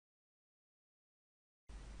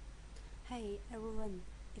Hey everyone,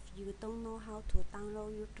 if you don't know how to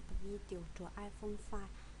download YouTube video to iPhone 5,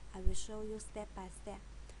 I will show you step by step.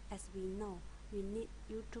 As we know, we need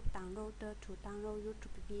YouTube downloader to download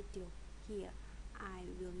YouTube video. Here, I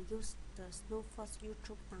will use the Snowforce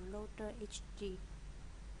YouTube Downloader HD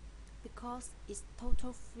because it's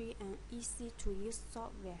total free and easy to use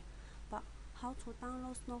software. But how to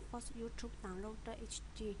download Snowforce YouTube Downloader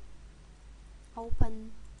HD?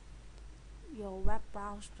 Open your web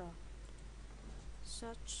browser.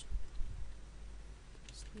 Search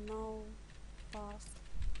Snowforce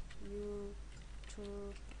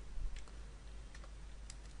YouTube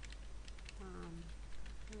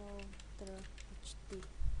Downloader HD,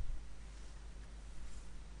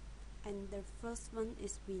 and the first one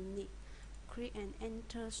is we need click and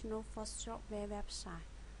enter Snowforce software website.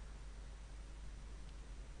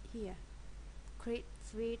 Here, click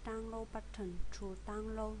free download button to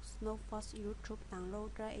download Snowforce YouTube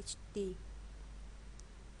Downloader HD.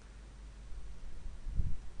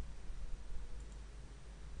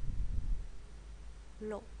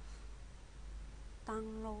 Load.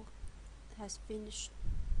 Download has finished.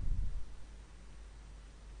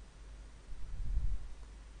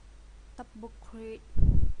 Double click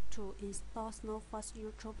to install Snowforce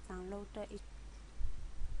YouTube Downloader.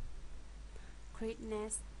 Click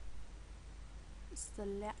next.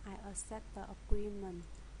 Select I accept the agreement.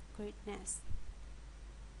 Click next.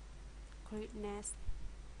 Click next.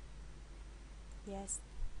 Yes.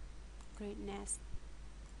 Click next.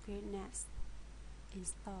 Click next.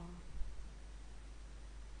 Install.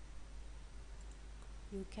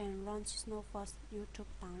 You can launch Snowforce YouTube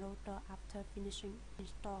Downloader after finishing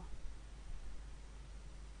install.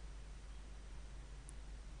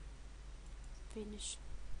 Finish.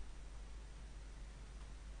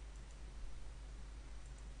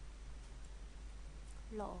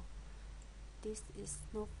 Load. This is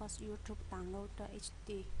Snowforce YouTube Downloader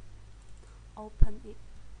HD. Open it.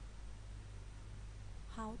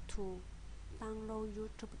 How to download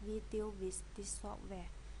YouTube video with this software.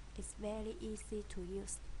 It's very easy to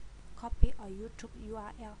use. Copy a YouTube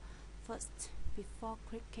URL first before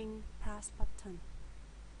clicking plus button.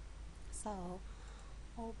 So,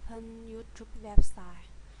 open YouTube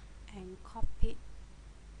website and copy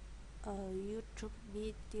a YouTube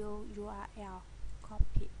video URL.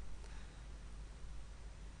 Copy.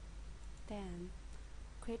 Then,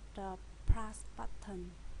 click the plus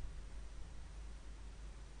button.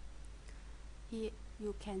 Here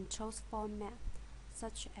you can choose format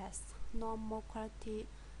such as normal quality,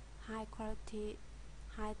 high quality,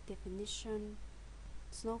 high definition.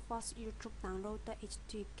 Snowforce YouTube Downloader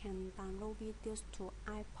HD can download videos to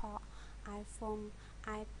iPod, iPhone,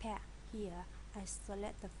 iPad. Here I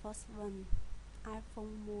select the first one,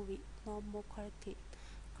 iPhone movie, normal quality.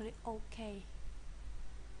 Click OK.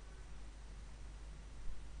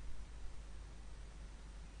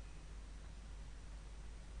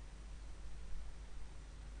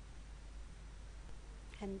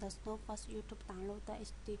 And the Snowforce YouTube Downloader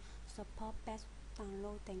HD support batch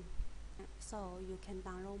downloading, so you can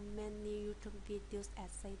download many YouTube videos at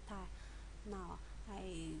the same time. Now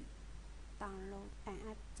I download and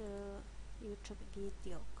add the YouTube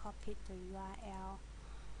video, copy the URL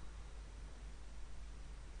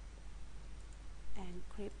and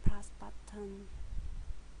click plus button.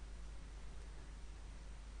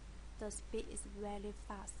 The speed is very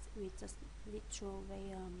fast with just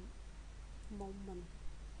literally moment.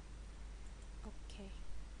 Okay.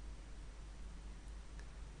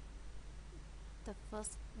 The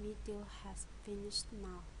first video has finished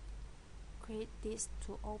now. Click this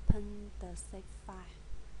to open the save file.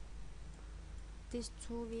 These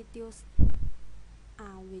two videos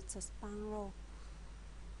are with just download.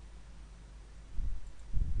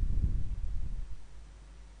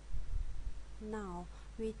 Now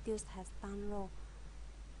videos has download.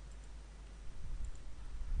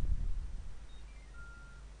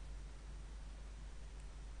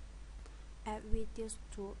 Add videos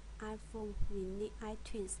to iPhone, we need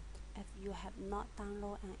iTunes. If you have not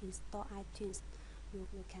downloaded and installed iTunes, you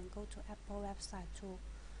can go to Apple website to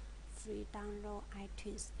free download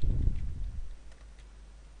iTunes.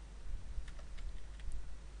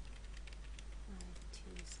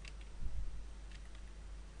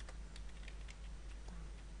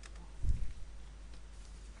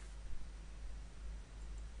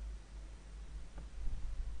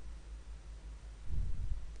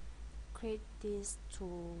 Click this to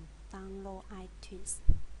download iTunes.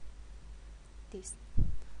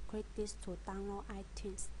 Click this to download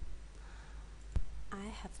iTunes.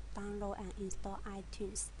 I have downloaded and installed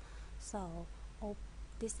iTunes, so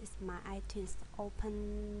this is my iTunes.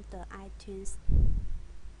 Open the iTunes.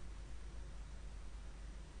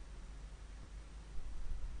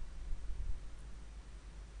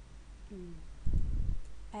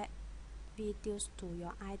 add videos to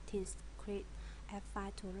your iTunes. Click Add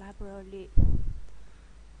File to Library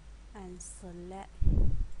and select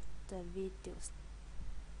the videos.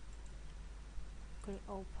 Click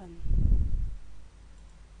Open,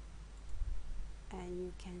 and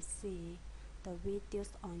you can see the videos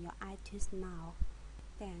on your iTunes now.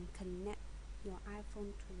 Then connect your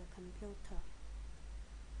iPhone to your computer.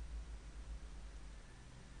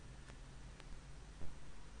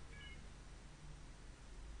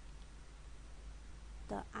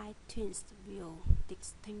 The iTunes will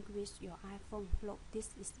distinguish your iPhone. Look, this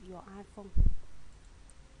is your iPhone.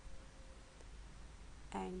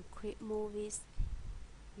 And click Movies.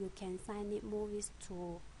 You can sign in movies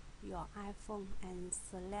to your iPhone and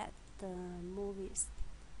select the movies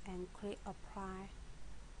and click Apply.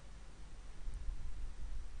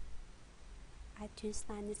 iTunes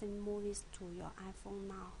signs in movies to your iPhone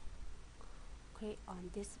now. Click on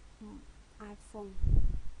this iPhone.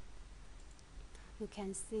 You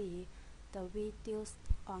can see the videos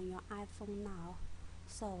on your iPhone now,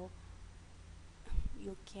 so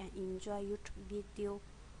you can enjoy YouTube video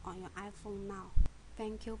on your iPhone now.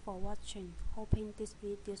 Thank you for watching. Hoping these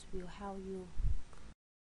videos will help you.